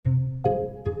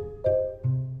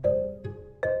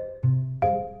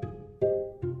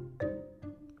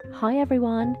Hi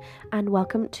everyone, and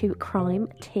welcome to Crime,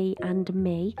 Tea and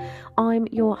Me. I'm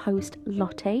your host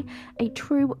Lottie, a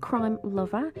true crime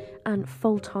lover and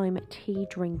full-time tea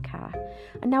drinker.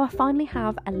 And now I finally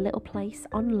have a little place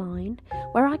online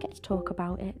where I get to talk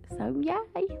about it, so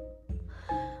yay!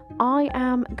 I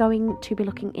am going to be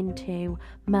looking into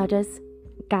murders,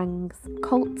 gangs,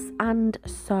 cults and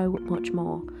so much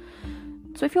more.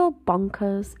 So if you're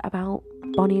bonkers about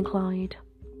Bonnie and Clyde,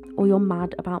 or you're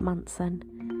mad about Manson,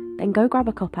 then go grab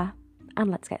a cuppa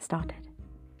and let's get started.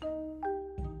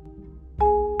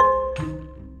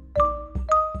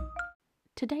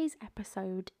 Today's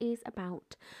episode is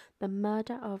about the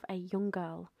murder of a young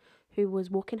girl who was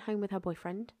walking home with her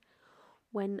boyfriend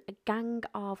when a gang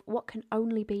of what can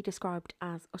only be described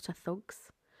as utter thugs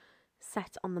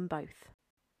set on them both.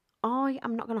 I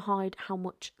am not going to hide how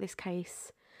much this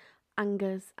case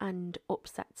angers and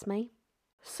upsets me.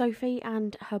 Sophie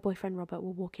and her boyfriend Robert were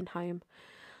walking home.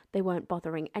 They weren't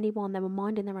bothering anyone, they were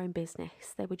minding their own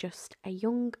business. They were just a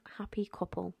young, happy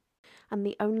couple. And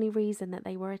the only reason that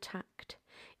they were attacked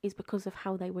is because of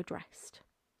how they were dressed.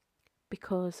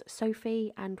 Because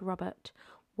Sophie and Robert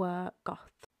were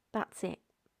goth. That's it.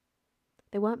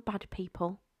 They weren't bad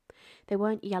people. They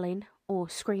weren't yelling or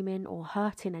screaming or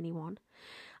hurting anyone.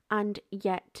 And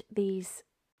yet these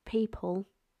people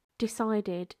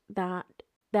decided that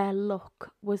their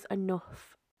look was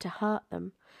enough to hurt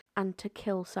them and to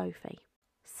kill Sophie.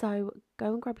 So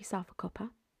go and grab yourself a cuppa,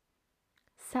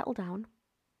 settle down,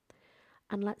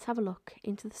 and let's have a look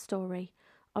into the story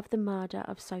of the murder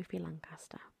of Sophie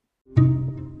Lancaster.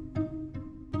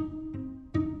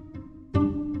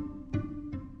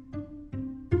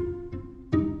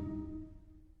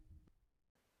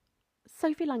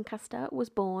 Sophie Lancaster was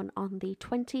born on the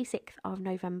 26th of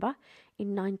November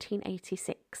in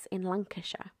 1986 in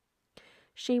Lancashire.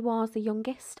 She was the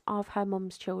youngest of her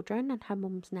mum's children, and her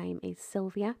mum's name is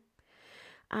Sylvia.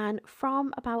 And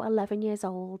from about 11 years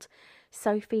old,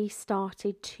 Sophie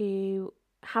started to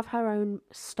have her own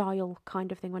style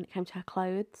kind of thing when it came to her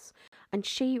clothes. And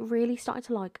she really started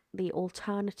to like the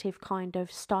alternative kind of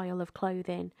style of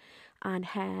clothing and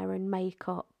hair and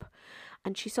makeup.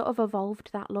 And she sort of evolved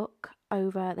that look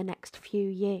over the next few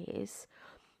years,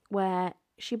 where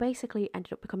she basically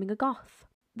ended up becoming a goth.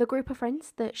 The group of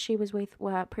friends that she was with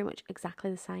were pretty much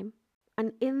exactly the same.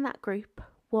 And in that group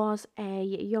was a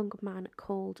young man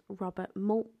called Robert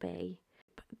Maltby.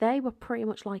 They were pretty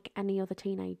much like any other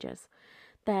teenagers.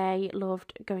 They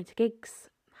loved going to gigs,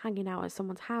 hanging out at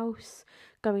someone's house,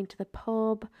 going to the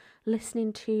pub,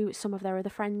 listening to some of their other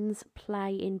friends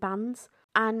play in bands.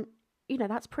 And, you know,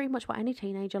 that's pretty much what any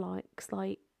teenager likes.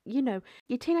 Like, you know,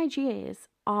 your teenage years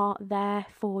are there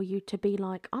for you to be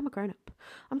like, I'm a grown-up.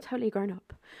 I'm totally grown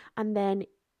up. And then,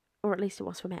 or at least it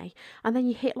was for me. And then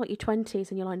you hit like your 20s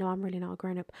and you're like, no, I'm really not a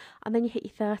grown-up. And then you hit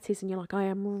your 30s and you're like, I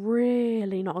am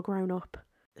really not a grown-up.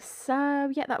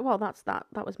 So yeah, that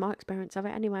was my experience of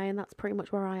it anyway, and that's pretty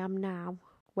much where I am now,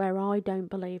 where I don't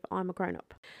believe I'm a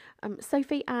grown-up.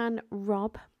 Sophie and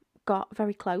Rob got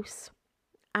very close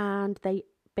and they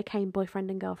became boyfriend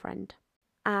and girlfriend.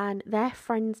 And their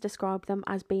friends described them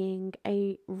as being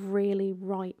a really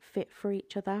right fit for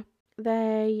each other.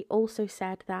 They also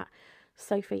said that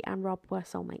Sophie and Rob were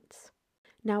soulmates.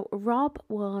 Now, Rob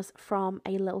was from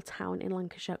a little town in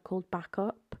Lancashire called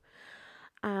Backup,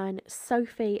 and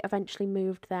Sophie eventually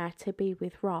moved there to be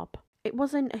with Rob. It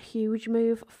wasn't a huge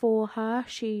move for her.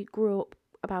 She grew up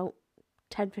about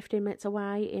 10-15 minutes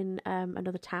away in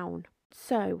another town.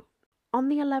 So, on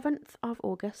the 11th of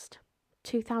August,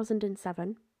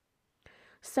 2007,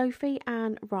 Sophie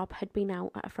and Rob had been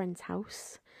out at a friend's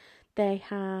house. They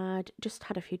had just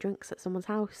had a few drinks at someone's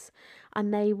house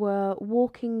and they were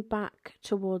walking back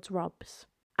towards Rob's.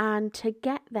 And to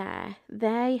get there,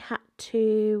 they had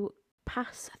to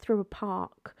pass through a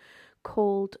park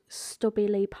called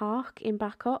Stubby Park in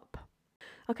Backup.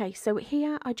 Okay, so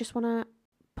here I just want to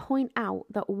point out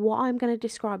that what I'm going to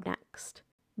describe next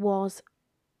was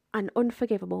an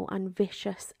unforgivable and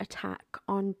vicious attack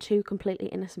on two completely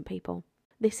innocent people.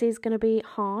 This is going to be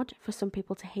hard for some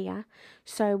people to hear,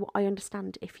 so I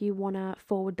understand if you want to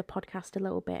forward the podcast a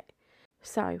little bit.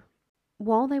 So,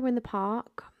 while they were in the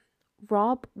park,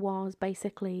 Rob was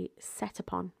basically set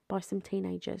upon by some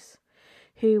teenagers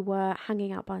who were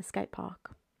hanging out by the skate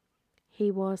park.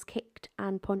 He was kicked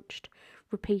and punched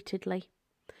repeatedly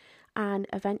and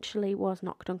eventually was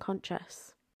knocked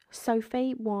unconscious.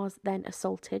 Sophie was then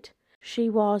assaulted. She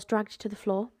was dragged to the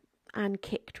floor and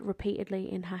kicked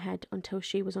repeatedly in her head until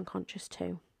she was unconscious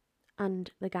too,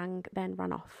 and the gang then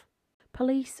ran off.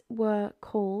 Police were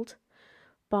called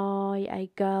by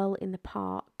a girl in the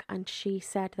park and she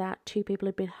said that two people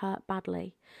had been hurt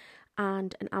badly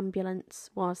and an ambulance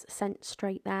was sent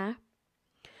straight there.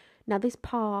 Now this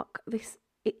park,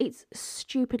 it's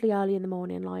stupidly early in the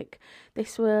morning. Like,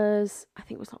 this was, I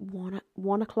think it was like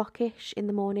 1 o'clock-ish in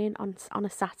the morning on a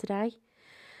Saturday.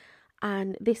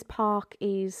 And this park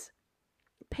is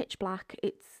pitch black.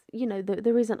 It's,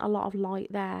 there isn't a lot of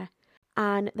light there.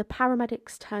 And the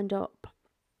paramedics turned up.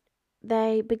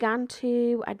 They began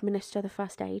to administer the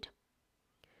first aid.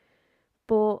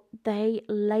 But they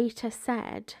later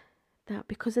said that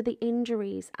because of the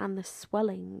injuries and the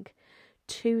swelling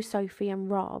to Sophie and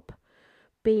Rob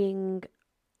being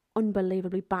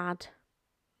unbelievably bad,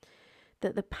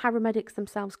 that the paramedics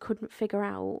themselves couldn't figure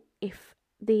out if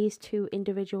these two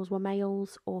individuals were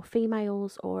males or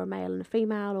females, or a male and a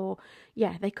female, or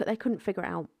they couldn't figure it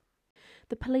out.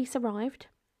 The police arrived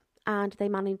and they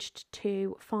managed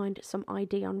to find some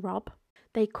ID on Rob.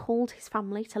 They called his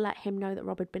family to let him know that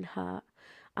Rob had been hurt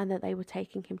and that they were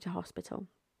taking him to hospital.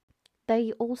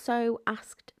 They also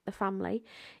asked the family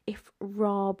if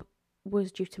Rob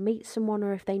was due to meet someone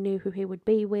or if they knew who he would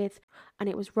be with, and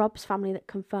it was Rob's family that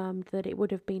confirmed that it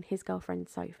would have been his girlfriend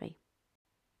Sophie.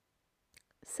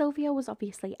 Sylvia was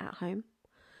obviously at home.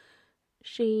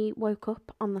 She woke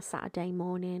up on the Saturday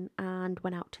morning and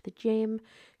went out to the gym.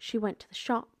 She went to the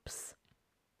shops,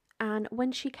 and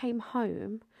when she came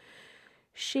home,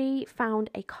 she found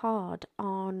a card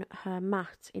on her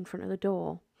mat in front of the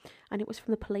door, and it was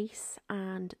from the police,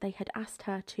 and they had asked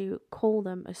her to call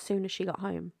them as soon as she got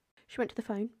home. She went to the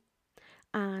phone,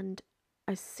 and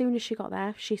as soon as she got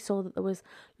there, she saw that there was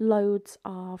loads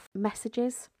of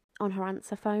messages on her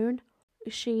answer phone.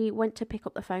 She went to pick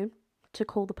up the phone to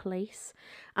call the police,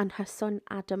 and her son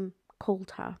Adam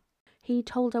called her. He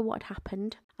told her what had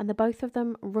happened, and the both of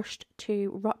them rushed to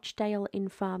Rochdale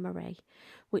Infirmary,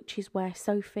 which is where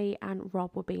Sophie and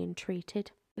Rob were being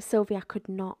treated. Sylvia could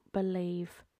not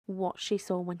believe what she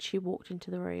saw when she walked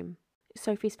into the room.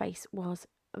 Sophie's face was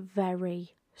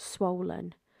very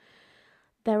swollen.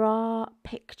 There are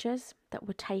pictures that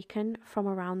were taken from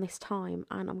around this time,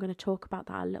 and I'm going to talk about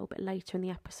that a little bit later in the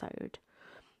episode,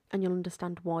 and you'll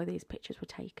understand why these pictures were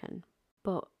taken.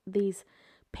 But these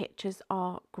pictures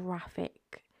are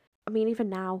graphic. I mean, even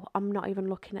now, I'm not even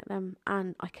looking at them,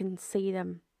 and I can see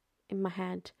them in my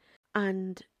head.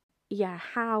 And yeah,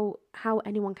 how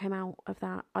anyone came out of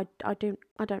that, I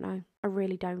don't know. I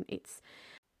really don't. It's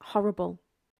horrible.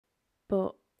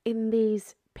 But in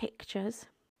these pictures,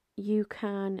 you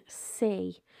can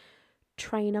see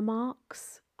trainer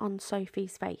marks on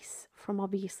Sophie's face from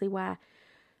obviously where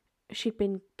she'd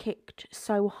been kicked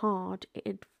so hard it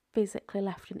had physically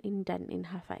left an indent in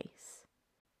her face.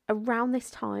 Around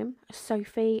this time,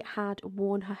 Sophie had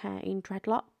worn her hair in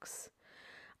dreadlocks,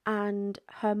 and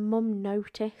her mum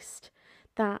noticed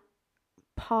that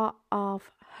part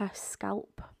of her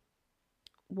scalp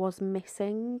was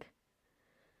missing,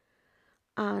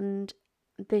 and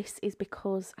this is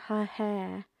because her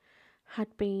hair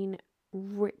had been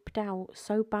ripped out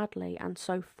so badly and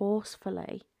so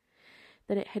forcefully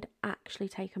that it had actually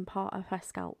taken part of her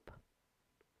scalp.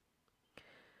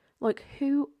 Like,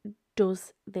 who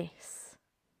does this?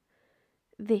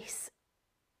 This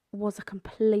was a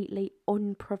completely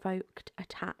unprovoked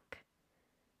attack.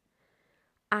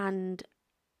 And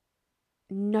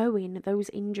knowing those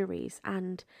injuries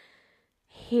and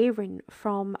hearing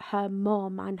from her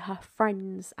mum and her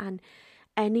friends and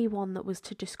anyone that was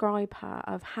to describe her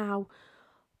of how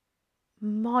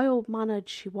mild-mannered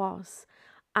she was,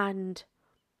 and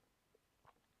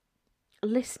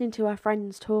listening to her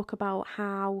friends talk about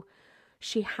how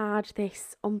she had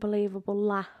this unbelievable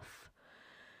laugh.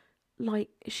 Like,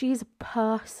 she's a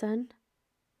person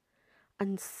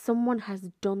and someone has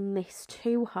done this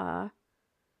to her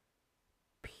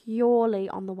purely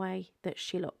on the way that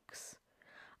she looks.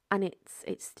 And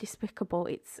it's despicable.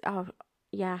 It's, oh,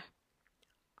 yeah.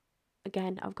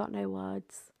 Again, I've got no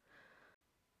words.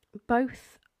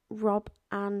 Both Rob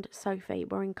and Sophie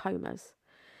were in comas,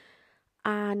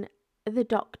 and the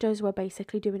doctors were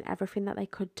basically doing everything that they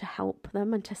could to help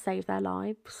them and to save their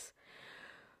lives.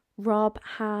 Rob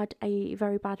had a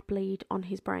very bad bleed on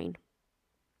his brain,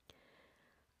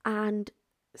 and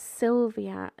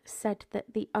Sylvia said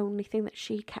that the only thing that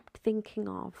she kept thinking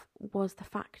of was the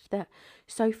fact that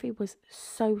Sophie was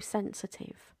so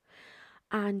sensitive,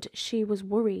 and she was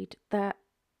worried that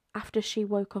after she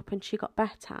woke up and she got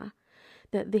better,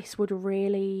 that this would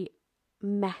really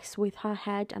mess with her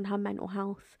head and her mental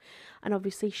health, and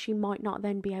obviously she might not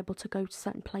then be able to go to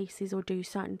certain places or do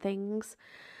certain things.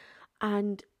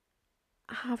 And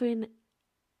having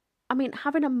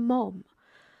a mum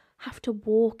have to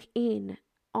walk in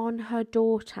on her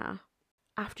daughter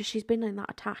after she's been in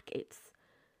that attack,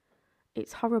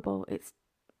 It's horrible.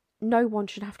 No one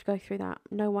should have to go through that.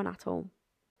 No one at all.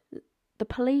 The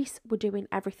police were doing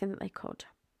everything that they could.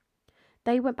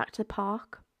 They went back to the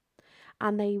park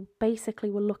and they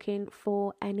basically were looking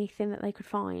for anything that they could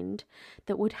find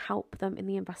that would help them in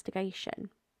the investigation.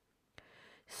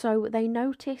 So they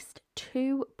noticed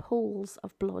 2 pools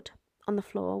of blood on the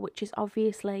floor, which is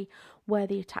obviously where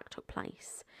the attack took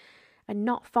place. And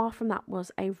not far from that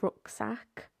was a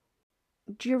rucksack.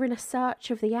 During a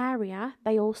search of the area,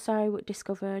 they also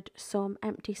discovered some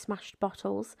empty smashed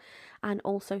bottles and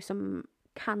also some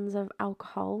cans of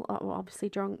alcohol, or obviously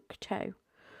drunk too.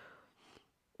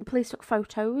 Police took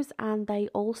photos and they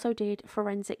also did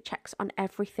forensic checks on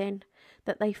everything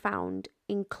that they found,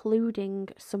 including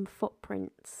some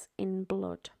footprints in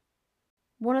blood.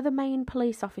 One of the main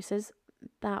police officers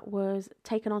that was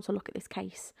taken on to look at this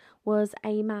case was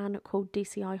a man called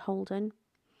DCI Holden,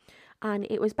 and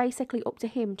it was basically up to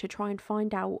him to try and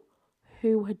find out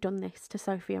who had done this to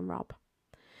Sophie and Rob.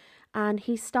 And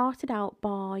he started out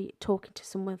by talking to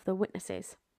some of the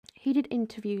witnesses. He did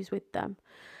interviews with them,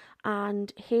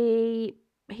 and he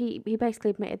basically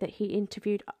admitted that he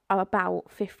interviewed about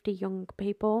 50 young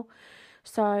people,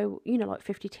 so like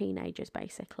 50 teenagers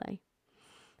basically,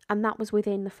 and that was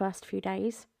within the first few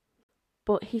days.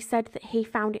 But he said that he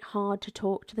found it hard to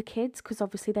talk to the kids because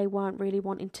obviously they weren't really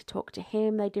wanting to talk to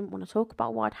him. They didn't want to talk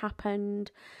about what had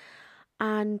happened.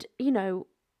 And,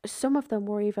 some of them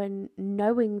were even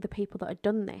knowing the people that had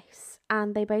done this,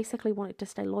 and they basically wanted to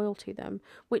stay loyal to them,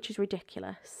 which is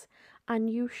ridiculous. And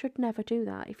you should never do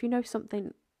that. If you know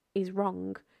something is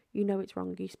wrong, you know it's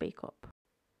wrong, you speak up.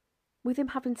 With him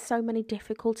having so many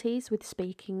difficulties with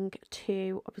speaking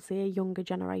to, obviously, a younger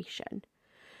generation,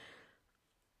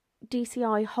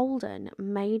 DCI Holden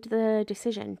made the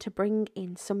decision to bring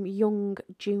in some young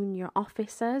junior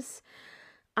officers,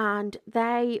 and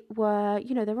they were,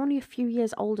 they were only a few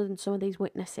years older than some of these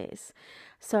witnesses.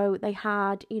 So they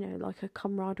had, like a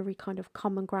camaraderie kind of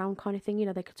common ground kind of thing.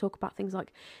 They could talk about things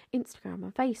like Instagram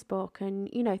and Facebook and,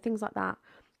 things like that.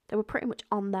 They were pretty much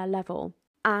on their level.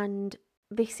 And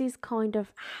this is kind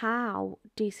of how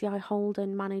DCI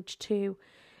Holden managed to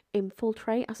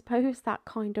infiltrate, I suppose, that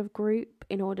kind of group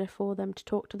in order for them to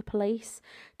talk to the police,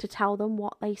 to tell them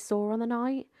what they saw on the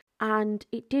night. And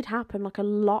it did happen. Like, a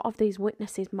lot of these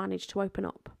witnesses managed to open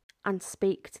up and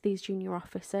speak to these junior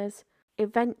officers.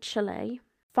 Eventually,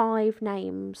 5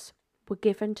 names were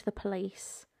given to the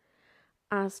police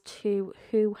as to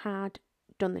who had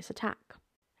done this attack.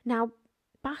 Now,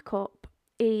 Backup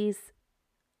is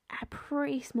a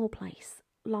pretty small place.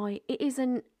 Like, it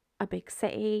isn't a big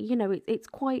city, it's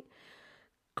quite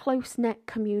close-knit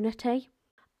community,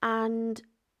 and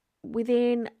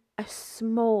within a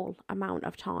small amount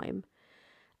of time,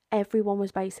 everyone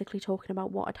was basically talking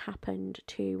about what had happened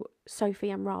to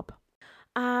Sophie and Rob,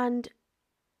 and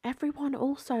everyone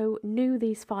also knew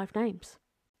these 5 names.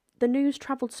 The news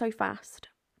travelled so fast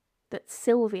that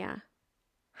Sylvia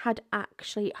had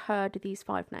actually heard these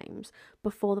 5 names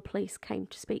before the police came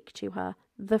to speak to her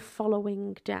the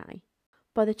following day.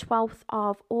 By the 12th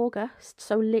of August,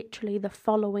 so literally the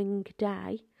following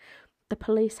day, the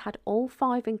police had all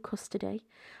 5 in custody,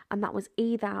 and that was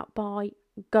either by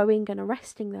going and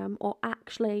arresting them or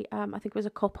actually, I think it was a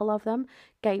couple of them,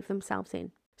 gave themselves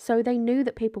in. So they knew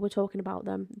that people were talking about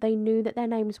them. They knew that their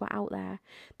names were out there.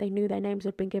 They knew their names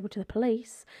had been given to the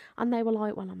police, and they were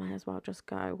like, well, I may as well just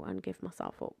go and give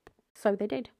myself up. So they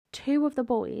did. 2 of the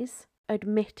boys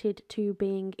admitted to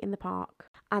being in the park,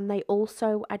 and they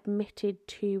also admitted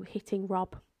to hitting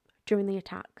Rob during the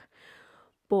attack.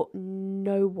 But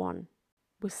no one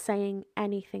was saying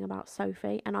anything about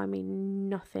Sophie, and I mean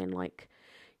nothing. Like,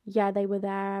 yeah, they were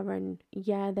there, and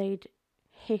yeah, they'd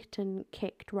hit and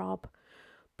kicked Rob,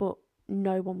 but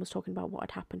no one was talking about what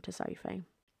had happened to Sophie.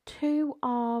 2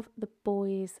 of the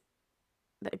boys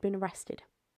that had been arrested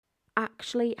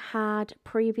actually had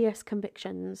previous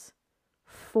convictions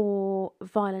for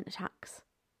violent attacks.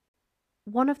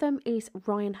 One of them is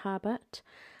Ryan Herbert,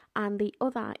 and the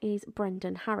other is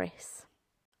Brendan Harris.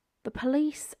 The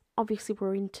police obviously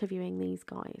were interviewing these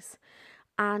guys,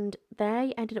 and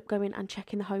they ended up going and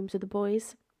checking the homes of the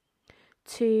boys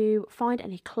to find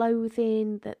any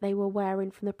clothing that they were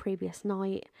wearing from the previous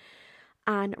night,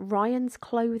 and Ryan's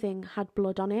clothing had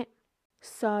blood on it,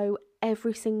 so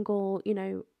every single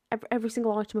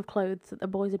item of clothes that the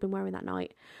boys had been wearing that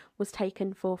night was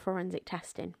taken for forensic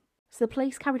testing. So the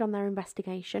police carried on their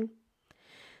investigation.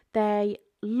 They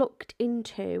looked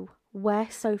into where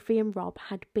Sophie and Rob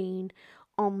had been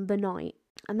on the night,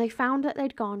 and they found that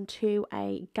they'd gone to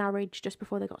a garage just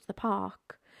before they got to the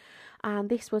park, and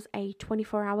this was a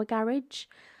 24-hour garage,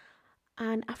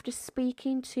 And after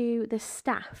speaking to the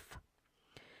staff,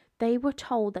 they were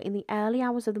told that in the early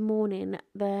hours of the morning,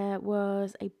 there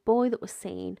was a boy that was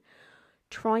seen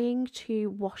trying to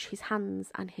wash his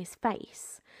hands and his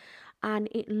face, and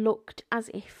it looked as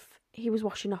if he was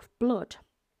washing off blood.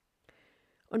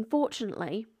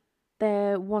 Unfortunately,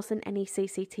 there wasn't any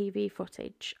CCTV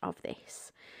footage of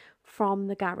this from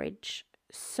the garage.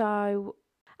 So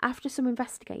after some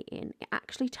investigating, it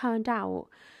actually turned out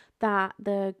that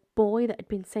the boy that had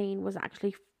been seen was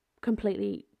actually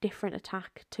completely different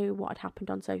attack to what had happened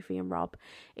on Sophie and Rob.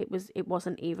 It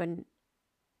wasn't even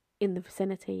in the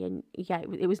vicinity, and yeah,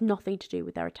 it was nothing to do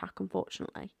with their attack,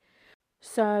 unfortunately.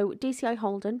 So DCI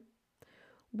Holden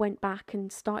went back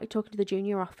and started talking to the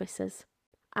junior officers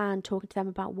and talking to them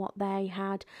about what they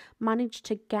had managed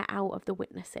to get out of the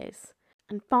witnesses.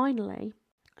 And finally,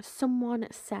 someone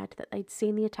said that they'd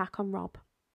seen the attack on Rob,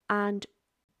 and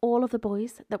all of the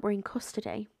boys that were in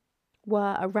custody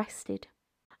were arrested,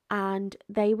 and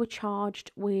they were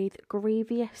charged with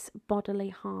grievous bodily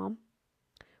harm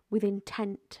with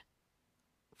intent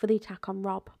for the attack on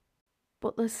Rob.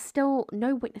 But there's still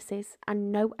no witnesses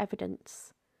and no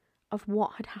evidence of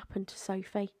what had happened to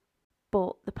Sophie.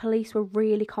 But the police were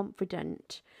really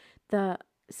confident that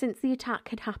since the attack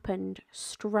had happened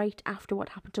straight after what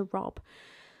happened to Rob,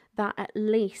 that at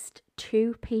least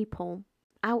 2 people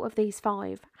out of these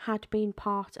 5 had been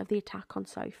part of the attack on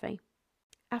Sophie.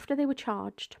 After they were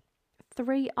charged,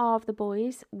 3 of the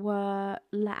boys were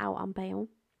let out on bail,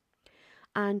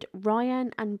 and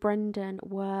Ryan and Brendan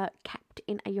were kept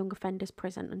in a young offenders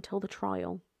prison until the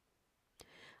trial.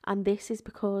 And this is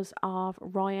because of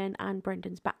Ryan and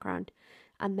Brendan's background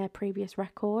and their previous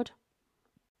record.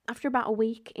 After about a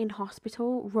week in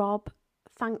hospital, Rob,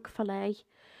 thankfully,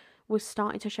 was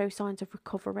starting to show signs of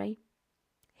recovery.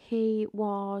 He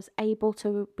was able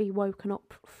to be woken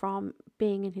up from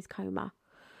being in his coma,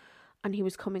 and he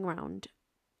was coming round.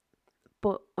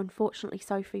 But unfortunately,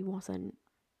 Sophie wasn't.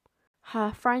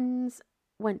 Her friends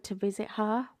went to visit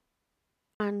her,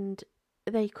 and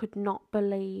they could not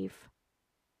believe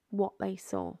what they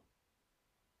saw.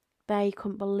 They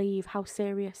couldn't believe how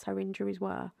serious her injuries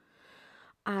were.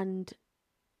 And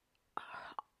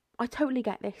I totally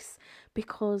get this,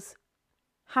 because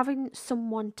having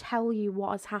someone tell you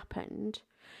what has happened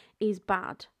is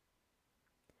bad.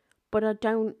 But I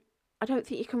don't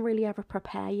think you can really ever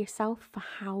prepare yourself for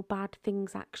how bad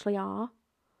things actually are.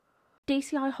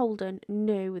 DCI Holden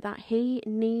knew that he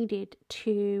needed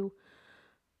to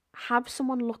have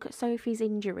someone look at Sophie's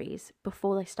injuries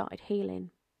before they started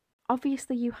healing.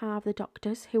 Obviously, you have the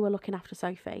doctors who are looking after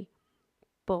Sophie,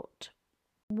 but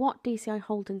what DCI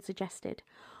Holden suggested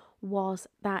was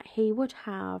that he would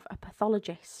have a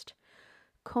pathologist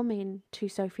come in to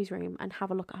Sophie's room and have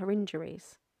a look at her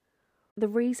injuries. The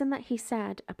reason that he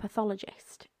said a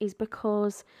pathologist is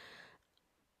because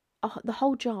the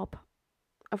whole job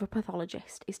of a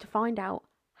pathologist is to find out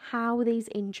how these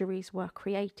injuries were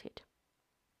created.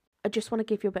 I just want to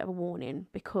give you a bit of a warning,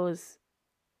 because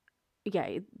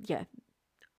yeah,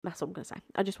 that's what I'm going to say.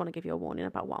 I just want to give you a warning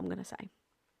about what I'm going to say.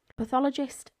 The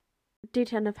pathologist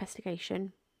did an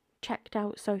investigation, checked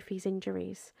out Sophie's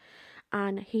injuries,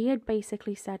 and he had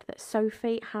basically said that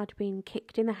Sophie had been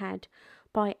kicked in the head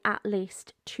by at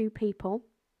least 2 people,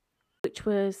 which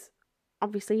was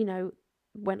obviously,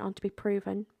 went on to be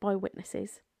proven by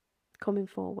witnesses coming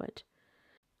forward.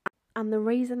 And the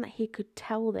reason that he could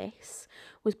tell this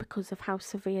was because of how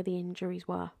severe the injuries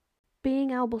were.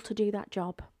 Being able to do that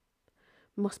job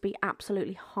must be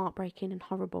absolutely heartbreaking and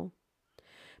horrible,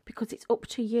 because it's up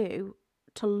to you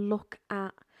to look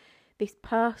at this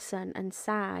person and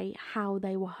say how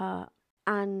they were hurt.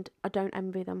 And I don't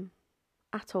envy them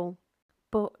at all.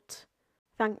 But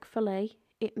thankfully,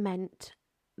 it meant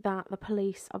that the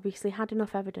police obviously had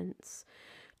enough evidence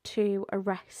to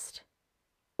arrest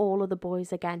all of the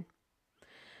boys again.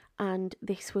 And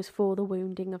this was for the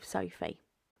wounding of Sophie.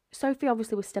 Sophie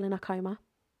obviously was still in a coma.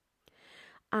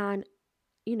 And,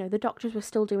 the doctors were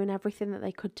still doing everything that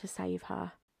they could to save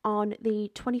her. On the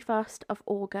 21st of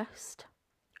August,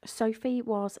 Sophie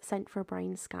was sent for a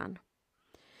brain scan.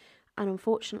 And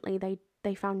unfortunately,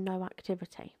 they found no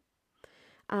activity.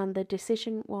 And the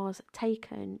decision was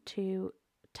taken to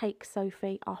take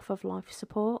Sophie off of life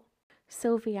support.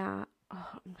 Sylvia, I'm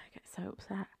going to get so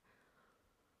upset.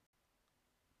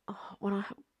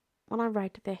 When I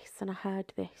read this and I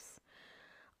heard this,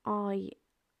 I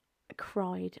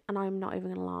cried, and I'm not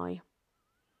even going to lie.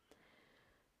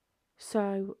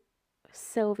 So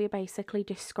Sylvia basically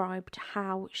described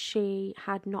how she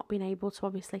had not been able to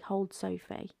obviously hold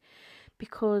Sophie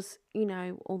because,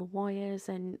 all the wires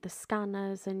and the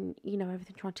scanners and,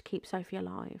 everything trying to keep Sophie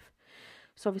alive.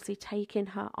 So obviously taking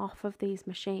her off of these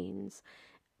machines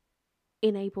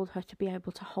enabled her to be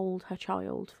able to hold her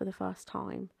child for the first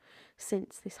time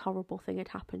since this horrible thing had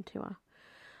happened to her.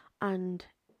 And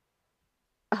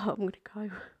I'm going to go.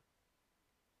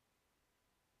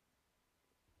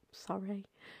 Sorry.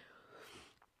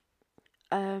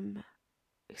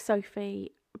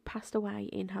 Sophie passed away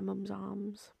in her mum's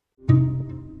arms.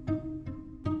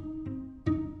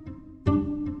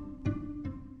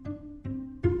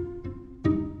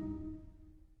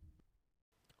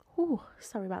 Oh,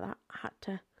 sorry about that. I had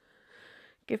to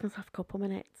give myself a couple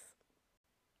minutes.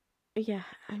 Yeah,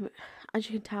 as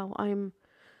you can tell,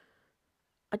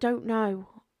 I don't know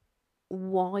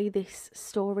why this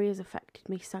story has affected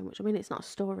me so much. I mean, it's not a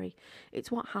story, it's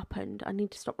what happened. I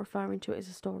need to stop referring to it as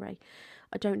a story.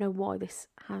 I don't know why this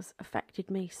has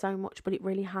affected me so much, but it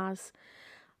really has.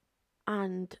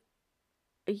 And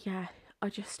yeah,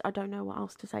 I don't know what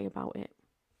else to say about it.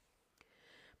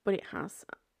 But it has.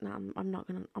 I'm not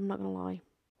gonna lie.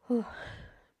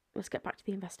 Let's get back to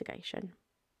the investigation.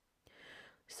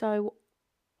 So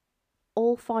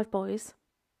all 5 boys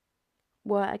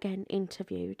were again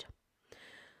interviewed,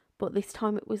 but this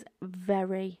time it was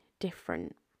very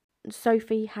different.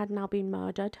 Sophie had now been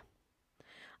murdered,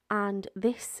 and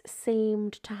this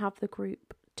seemed to have the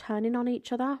group turning on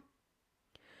each other.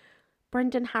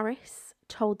 Brendan Harris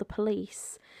told the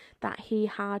police that he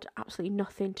had absolutely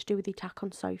nothing to do with the attack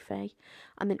on Sophie,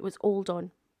 and that it was all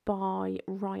done by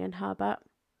Ryan Herbert.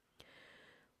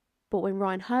 But when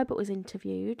Ryan Herbert was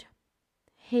interviewed,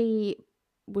 he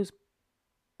was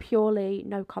purely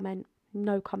no comment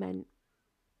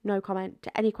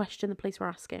to any question the police were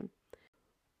asking.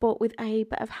 But with a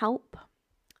bit of help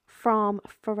from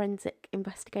forensic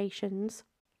investigations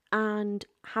and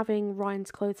having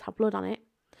Ryan's clothes have blood on it,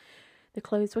 the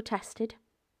clothes were tested,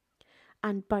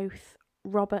 and both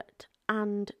Robert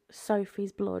and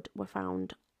Sophie's blood were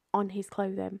found on his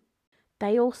clothing.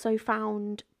 They also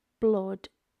found blood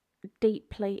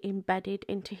deeply embedded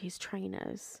into his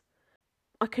trainers.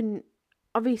 I can,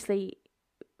 obviously,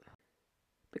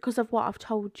 because of what I've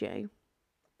told you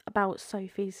about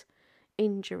Sophie's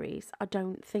injuries, I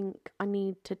don't think I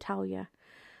need to tell you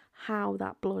how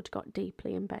that blood got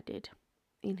deeply embedded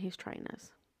in his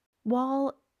trainers.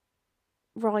 While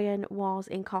Ryan was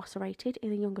incarcerated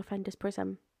in the young offenders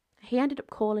prison, he ended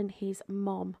up calling his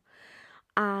mom,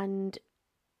 and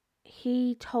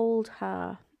he told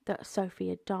her that Sophie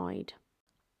had died.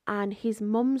 And his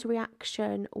mum's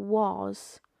reaction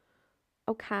was,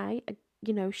 okay,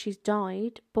 she's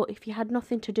died, but if you had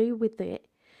nothing to do with it,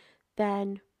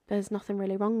 then there's nothing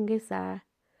really wrong, is there?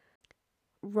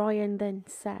 Ryan then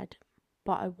said,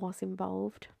 but I was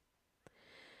involved.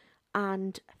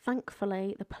 And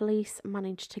thankfully, the police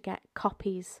managed to get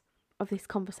copies of this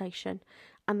conversation,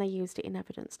 and they used it in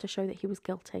evidence to show that he was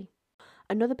guilty.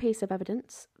 Another piece of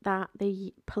evidence that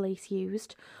the police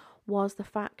used was the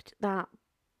fact that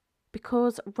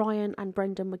because Ryan and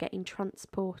Brendan were getting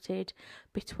transported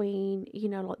between,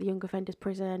 like the young offenders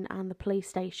prison and the police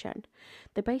station,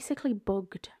 they basically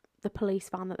bugged the police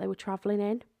van that they were travelling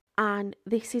in. And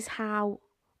this is how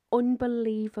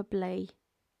unbelievably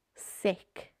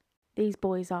sick these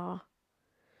boys are.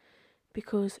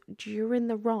 Because during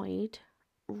the ride,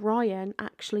 Ryan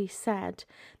actually said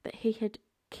that he had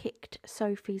kicked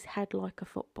Sophie's head like a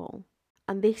football.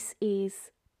 And this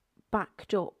is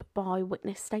backed up by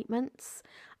witness statements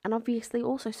and obviously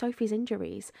also Sophie's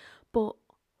injuries. But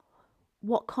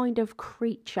what kind of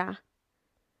creature,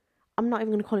 I'm not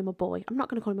even going to call him a boy, I'm not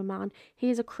going to call him a man, he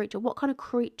is a creature. What kind of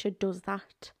creature does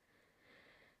that?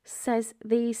 Says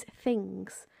these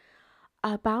things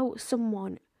about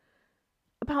someone,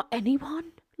 about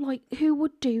anyone? Like, who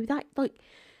would do that? Like,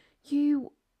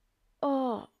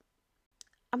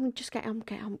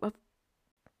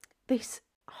 this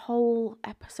whole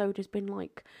episode has been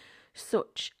like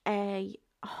such a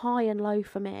high and low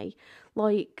for me.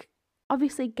 Like,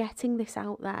 obviously getting this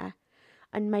out there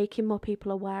and making more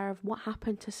people aware of what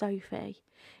happened to Sophie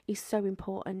is so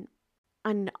important.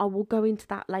 And I will go into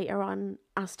that later on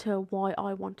as to why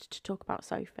I wanted to talk about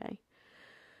Sophie.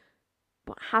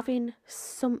 But having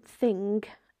something,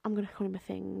 I'm going to call him a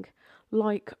thing,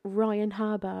 like Ryan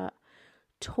Herbert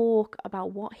talk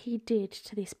about what he did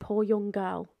to this poor young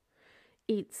girl,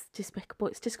 it's despicable,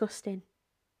 it's disgusting.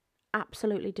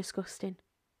 Absolutely disgusting.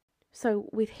 So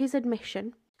with his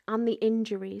admission and the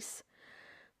injuries,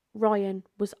 Ryan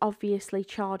was obviously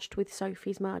charged with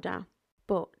Sophie's murder.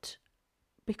 But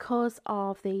because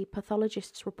of the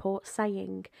pathologist's report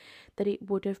saying that it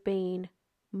would have been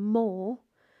more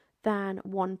than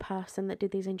one person that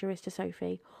did these injuries to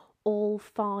Sophie, all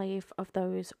 5 of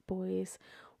those boys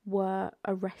were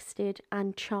arrested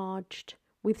and charged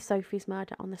with Sophie's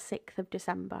murder on the 6th of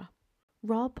December.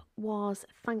 Rob was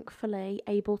thankfully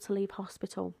able to leave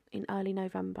hospital in early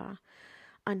November,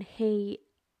 and he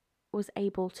was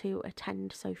able to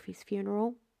attend Sophie's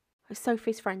funeral.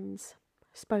 Sophie's friends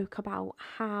spoke about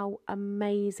how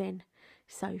amazing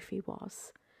Sophie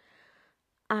was,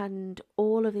 and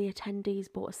all of the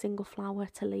attendees bought a single flower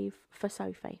to leave for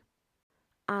Sophie.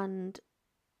 And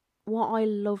what I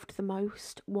loved the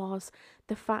most was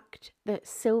the fact that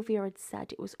Sylvia had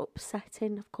said it was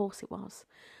upsetting. Of course it was,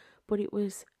 but it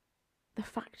was the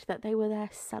fact that they were there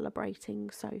celebrating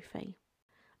Sophie,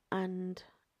 and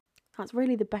that's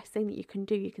really the best thing that you can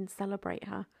do. You can celebrate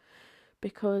her,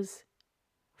 because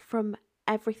from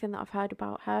everything that I've heard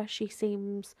about her, she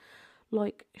seems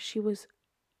like she was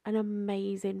an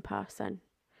amazing person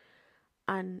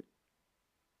and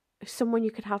someone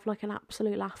you could have like an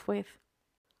absolute laugh with.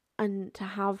 And to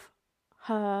have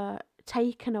her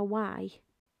taken away,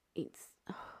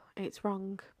 it's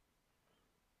wrong,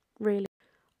 really.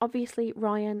 Obviously,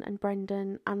 Ryan and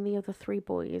Brendan and the other 3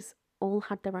 boys all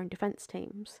had their own defence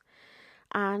teams,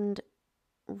 and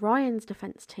Ryan's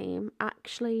defence team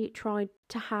actually tried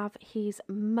to have his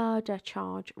murder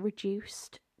charge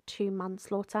reduced to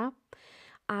manslaughter,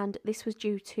 and this was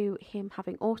due to him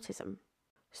having autism.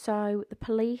 So the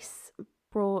police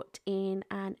brought in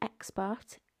an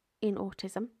expert in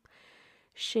autism.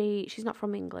 She's not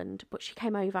from England, but she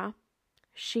came over.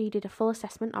 She did a full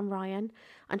assessment on Ryan,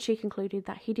 and she concluded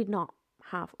that he did not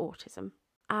have autism,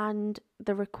 and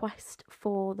the request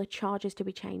for the charges to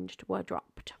be changed were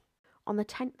dropped. On the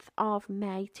 10th of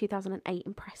May 2008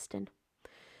 in Preston,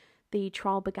 the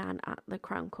trial began at the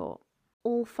Crown Court.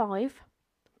 All 5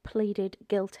 pleaded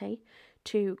guilty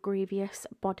to grievous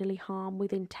bodily harm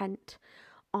with intent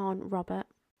on Robert,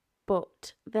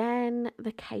 but then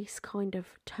the case kind of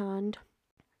turned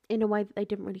in a way that they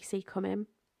didn't really see coming,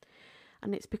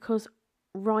 and it's because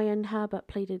Ryan Herbert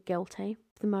pleaded guilty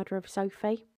to the murder of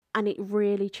Sophie, and it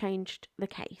really changed the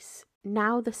case.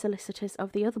 Now the solicitors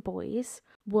of the other boys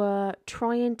were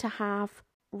trying to have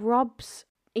Rob's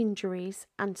injuries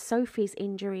and Sophie's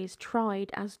injuries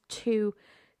tried as 2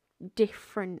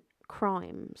 different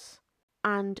crimes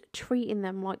and treating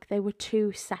them like they were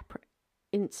 2 separate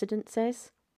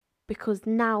incidences, because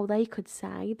now they could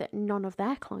say that none of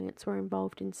their clients were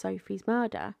involved in Sophie's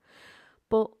murder.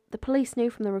 But the police knew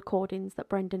from the recordings that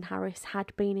Brendan Harris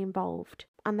had been involved,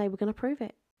 and they were going to prove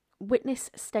it. Witness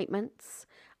statements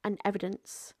and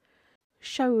evidence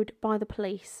showed by the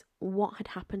police what had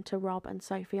happened to Rob and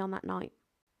Sophie on that night.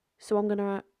 So I'm going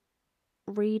to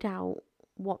read out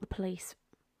what the police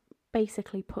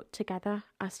basically put together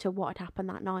as to what had happened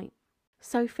that night.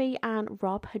 Sophie and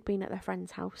Rob had been at their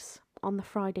friend's house on the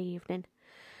Friday evening.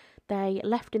 They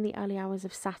left in the early hours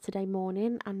of Saturday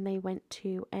morning, and they went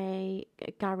to a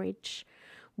garage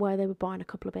where they were buying a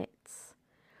couple of bits.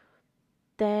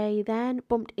 They then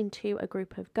bumped into a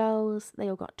group of girls. They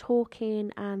all got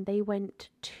talking, and they went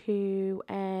to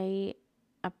a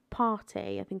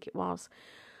party, I think it was,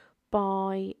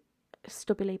 by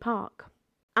Stubbley Park.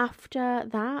 After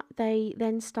that, they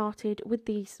then started with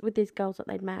these girls that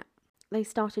they'd met. They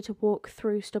started to walk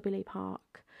through Stubbley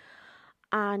Park,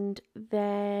 and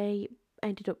they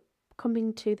ended up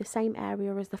coming to the same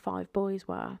area as the 5 boys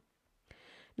were.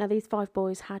 Now, these 5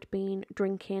 boys had been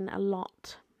drinking a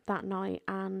lot that night,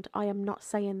 and I am not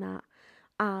saying that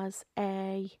as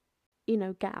a,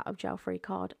 get out of jail free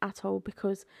card at all,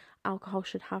 because alcohol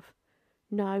should have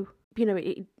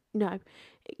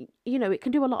it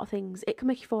can do a lot of things. It can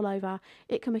make you fall over.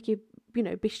 It can make you,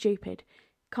 be stupid.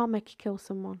 Can't make you kill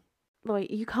someone.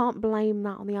 Like, you can't blame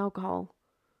that on the alcohol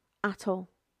at all.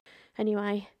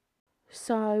 Anyway,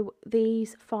 so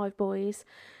these 5 boys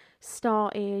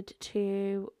started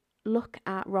to look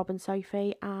at Rob and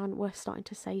Sophie and were starting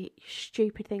to say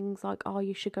stupid things like, oh,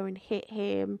 you should go and hit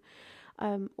him.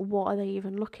 What are they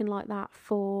even looking like that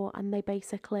for? And they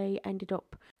basically ended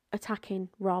up attacking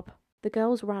Rob. The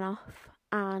girls ran off,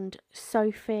 and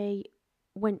Sophie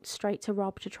went straight to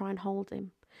Rob to try and hold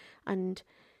him, and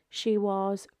she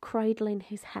was cradling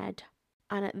his head.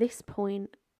 And at this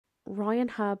point, Ryan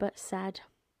Herbert said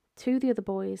to the other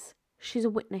boys, she's a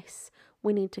witness,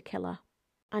 we need to kill her.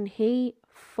 And he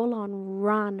full on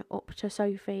ran up to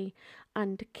Sophie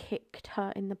and kicked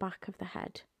her in the back of the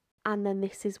head. And then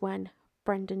this is when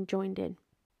Brendan joined in.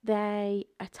 They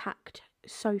attacked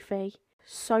Sophie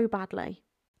so badly,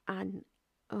 and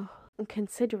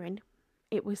considering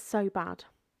it was so bad,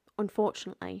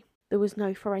 unfortunately, there was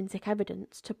no forensic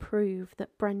evidence to prove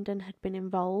that Brendan had been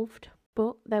involved,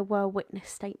 but there were witness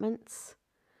statements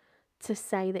to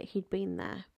say that he'd been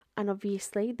there. And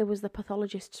obviously there was the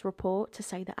pathologist's report to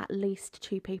say that at least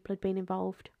 2 people had been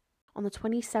involved. On the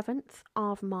 27th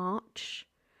of March,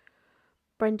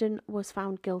 Brendan was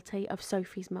found guilty of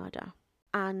Sophie's murder.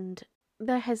 And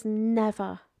there has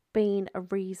never been a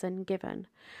reason given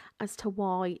as to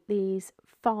why these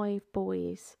 5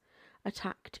 boys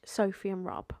attacked Sophie and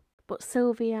Rob. But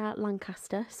Sophie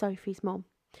Lancaster, Sophie's mum,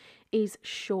 is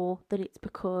sure that it's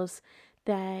because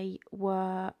they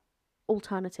were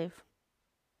alternative.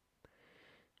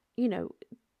 You know,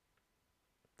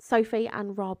 Sophie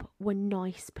and Rob were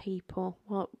nice people.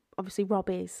 Well, obviously Rob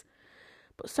is.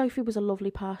 But Sophie was a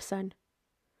lovely person.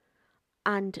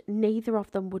 And neither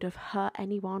of them would have hurt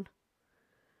anyone.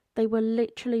 They were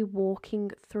literally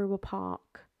walking through a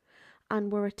park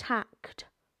and were attacked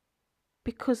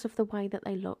because of the way that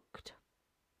they looked.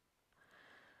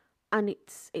 And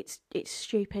it's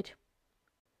stupid.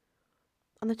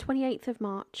 On the 28th of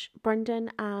March,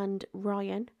 Brendan and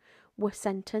Ryan were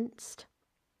sentenced.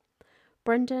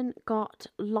 Brendan got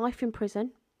life in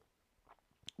prison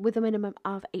with a minimum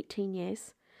of 18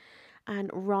 years.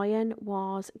 And Ryan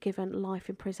was given life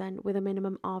in prison with a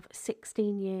minimum of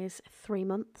 16 years, 3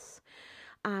 months.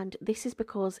 And this is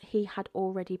because he had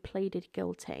already pleaded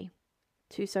guilty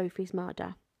to Sophie's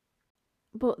murder.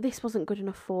 But this wasn't good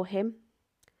enough for him.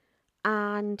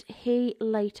 And he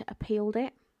later appealed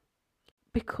it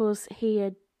because he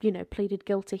had, pleaded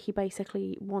guilty. He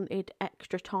basically wanted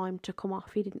extra time to come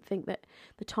off. He didn't think that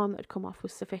the time that had come off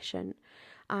was sufficient.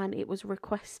 And it was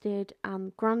requested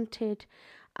and granted,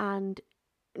 and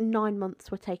 9 months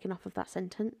were taken off of that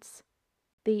sentence.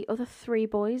 The other 3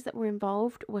 boys that were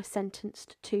involved were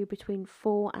sentenced to between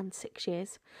 4 and 6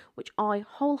 years, which I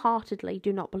wholeheartedly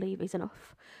do not believe is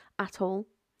enough at all.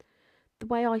 The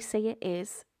way I see it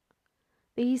is,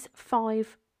 these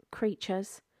 5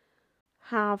 creatures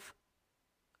have,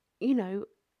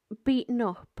 beaten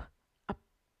up a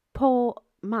poor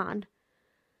man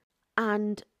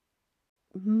and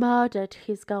murdered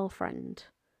his girlfriend.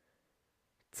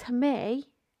 To me,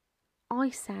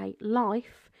 I say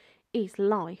life is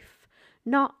life,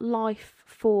 not life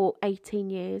for 18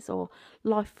 years or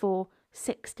life for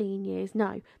 16 years.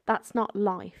 No, that's not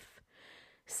life.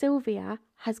 Sylvia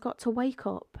has got to wake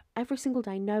up every single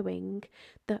day knowing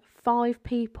that 5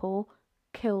 people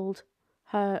killed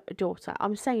her daughter.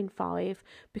 I'm saying 5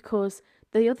 because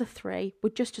the other 3 were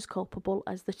just as culpable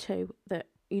as the 2 that,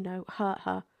 hurt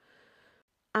her.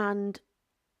 And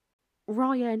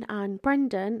Ryan and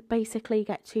Brendan basically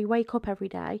get to wake up every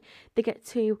day. They get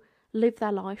to live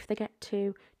their life. They get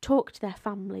to talk to their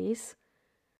families.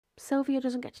 Sylvia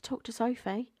doesn't get to talk to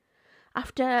Sophie.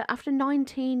 After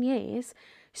 19 years,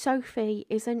 Sophie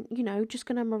isn't, just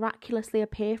going to miraculously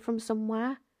appear from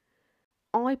somewhere.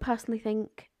 I personally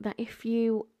think that if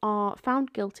you are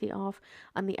found guilty of,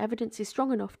 and the evidence is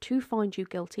strong enough to find you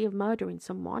guilty of murdering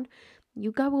someone,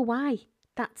 you go away.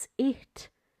 That's it.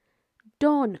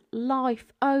 Done.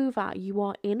 Life over. You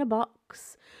are in a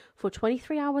box for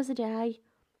 23 hours a day,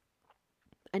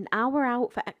 an hour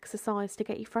out for exercise to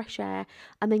get you fresh air,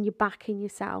 and then you're back in your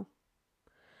cell.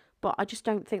 But I just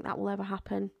don't think that will ever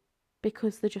happen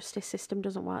because the justice system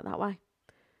doesn't work that way.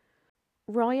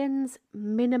 Ryan's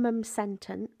minimum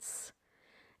sentence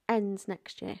ends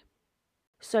next year.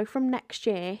 So from next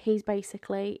year, he's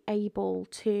basically able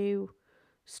to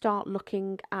start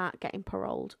looking at getting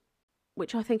paroled,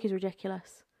 which I think is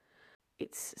ridiculous.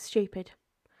 It's stupid.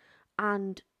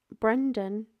 And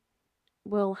Brendan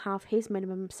will have his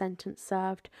minimum sentence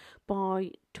served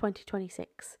by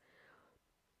 2026.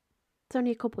 It's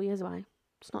only a couple of years away.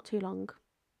 It's not too long.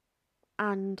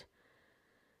 And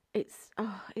it's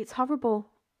horrible.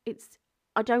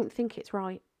 I don't think it's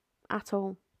right at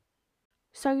all.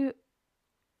 So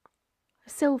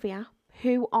Sylvia,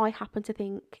 who I happen to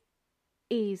think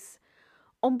is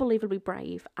unbelievably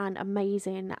brave and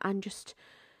amazing and just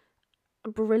a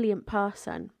brilliant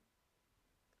person,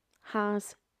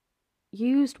 has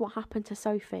used what happened to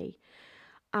Sophie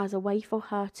as a way for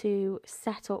her to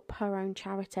set up her own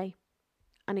charity.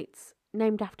 And it's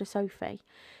named after Sophie.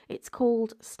 It's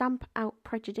called Stamp Out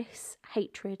Prejudice,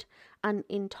 Hatred and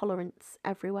Intolerance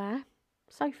Everywhere,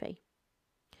 Sophie.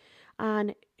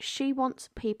 And she wants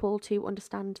people to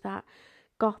understand that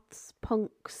goths,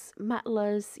 punks,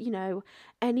 metalers,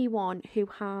 anyone who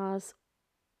has,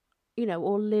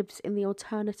 or lives in the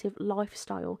alternative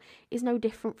lifestyle is no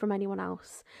different from anyone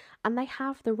else. And they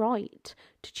have the right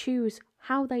to choose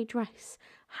how they dress,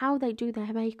 how they do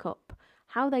their makeup,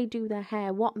 how they do their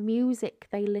hair, what music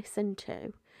they listen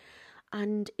to.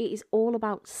 And it is all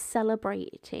about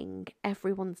celebrating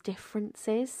everyone's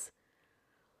differences.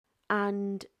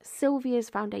 And Sylvia's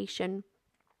foundation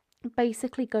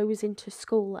basically goes into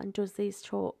school and does these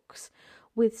talks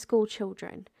with school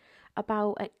children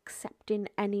about accepting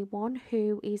anyone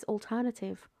who is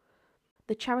alternative.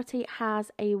 The charity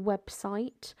has a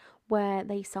website where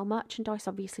they sell merchandise,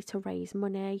 obviously to raise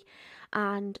money,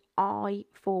 and I,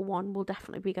 for one, will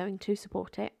definitely be going to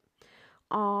support it.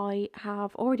 I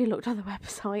have already looked on the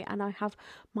website and I have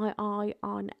my eye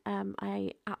on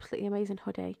a absolutely amazing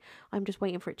hoodie. I'm just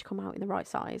waiting for it to come out in the right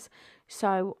size.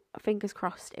 So fingers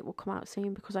crossed it will come out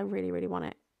soon because I really, really want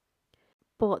it.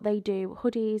 But they do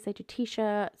hoodies, they do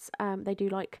t-shirts, they do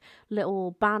like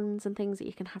little bands and things that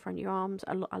you can have around your arms.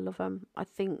 I love them. I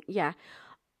think, yeah,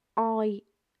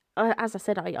 as I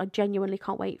said, I genuinely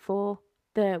can't wait for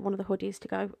one of the hoodies to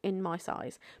go in my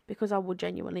size because I will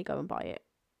genuinely go and buy it.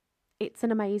 It's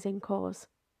an amazing cause.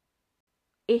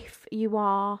 If you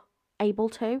are able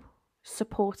to,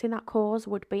 supporting that cause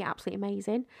would be absolutely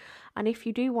amazing. And if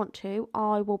you do want to,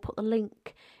 I will put the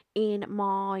link in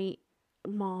my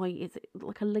is it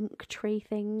like a link tree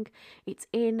thing? It's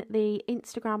in the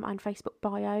Instagram and Facebook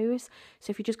bios. So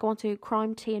if you just go onto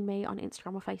Crime Tea and Me on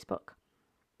Instagram or Facebook,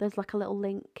 there's like a little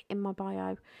link in my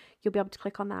bio. You'll be able to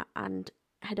click on that and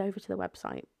head over to the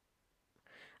website.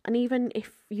 And even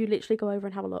if you literally go over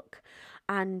and have a look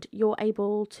and you're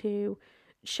able to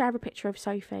share a picture of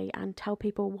Sophie and tell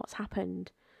people what's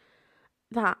happened,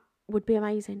 that would be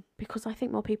amazing because I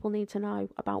think more people need to know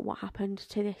about what happened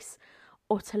to this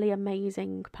utterly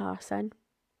amazing person.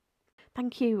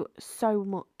 Thank you so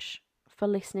much for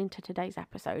listening to today's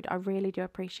episode. I really do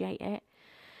appreciate it.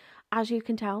 As you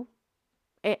can tell,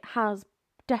 it has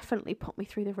definitely put me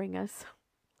through the ringers.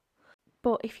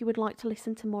 But if you would like to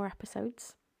listen to more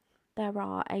episodes, there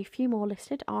are a few more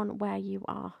listed on where you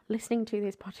are listening to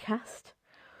this podcast.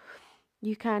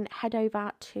 You can head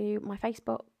over to my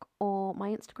Facebook or my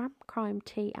Instagram, Crime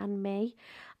Tea and Me,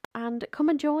 and come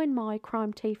and join my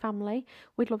Crime Tea family.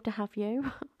 We'd love to have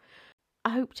you.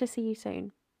 I hope to see you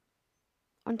soon.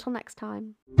 Until next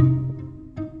time.